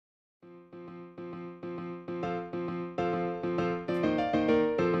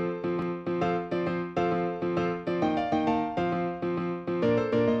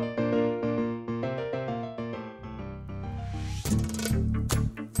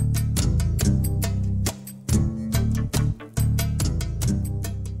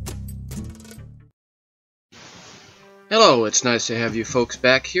Hello, it's nice to have you folks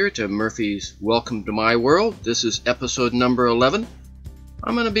back here to Murphy's Welcome to My World. This is episode number 11.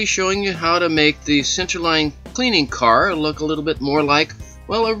 I'm going to be showing you how to make the Centerline cleaning car look a little bit more like,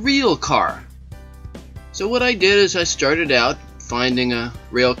 well, a real car. So what I did is I started out finding a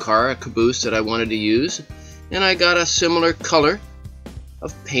rail car, a caboose that I wanted to use, and I got a similar color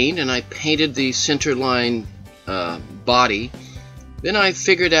of paint and I painted the Centerline body. Then I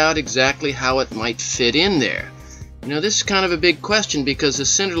figured out exactly how it might fit in there. You know, this is kind of a big question because the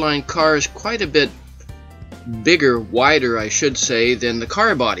Centerline car is quite a bit bigger, wider I should say, than the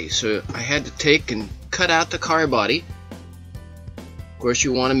car body. So I had to take and cut out the car body. Of course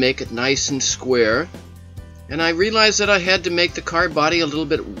you want to make it nice and square. And I realized that I had to make the car body a little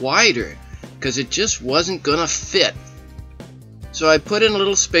bit wider because it just wasn't gonna fit. So I put in a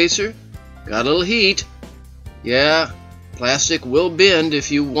little spacer, got a little heat. Yeah, plastic will bend if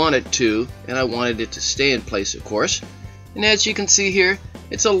you want it to, and I wanted it to stay in place, of course. And as you can see here,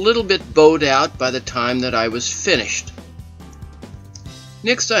 it's a little bit bowed out by the time that I was finished.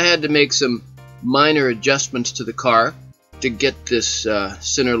 Next, I had to make some minor adjustments to the car to get this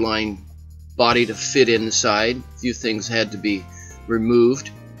Centerline body to fit inside. A few things had to be removed.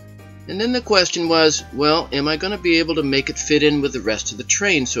 And then the question was, well, am I going to be able to make it fit in with the rest of the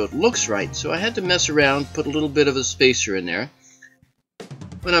train so it looks right? So I had to mess around, put a little bit of a spacer in there.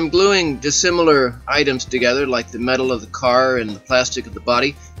 When I'm gluing dissimilar items together, like the metal of the car and the plastic of the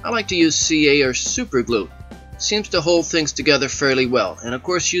body, I like to use CA or super glue. It seems to hold things together fairly well. And of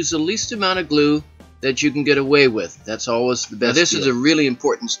course, use the least amount of glue that you can get away with. That's always the best. Now, this is a really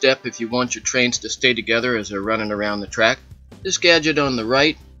important step if you want your trains to stay together as they're running around the track. This gadget on the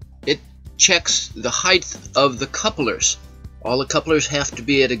right, it checks the height of the couplers. All the couplers have to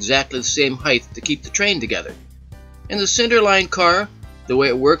be at exactly the same height to keep the train together. In the Centerline car, the way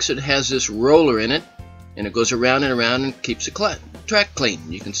it works, it has this roller in it, and it goes around and around and keeps the track clean.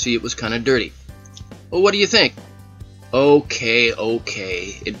 You can see it was kind of dirty. Well, what do you think? Okay.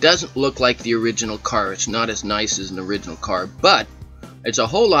 It doesn't look like the original car. It's not as nice as an original car, but it's a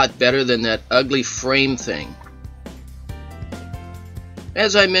whole lot better than that ugly frame thing.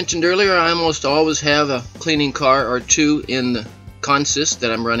 As I mentioned earlier, I almost always have a cleaning car or two in the consist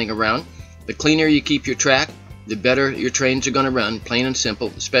that I'm running around. The cleaner you keep your track, the better your trains are going to run, plain and simple,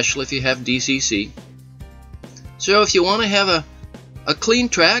 especially if you have DCC. So if you want to have a clean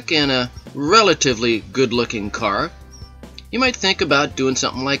track and a relatively good-looking car, you might think about doing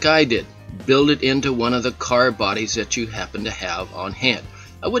something like I did. Build it into one of the car bodies that you happen to have on hand.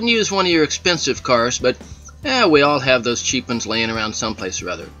 I wouldn't use one of your expensive cars, but we all have those cheap ones laying around someplace or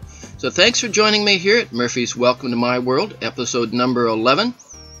other. So thanks for joining me here at Murphy's Welcome to My World, episode number 11.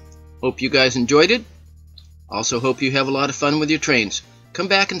 Hope you guys enjoyed it. Also hope you have a lot of fun with your trains. Come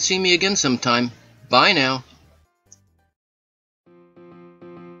back and see me again sometime. Bye now.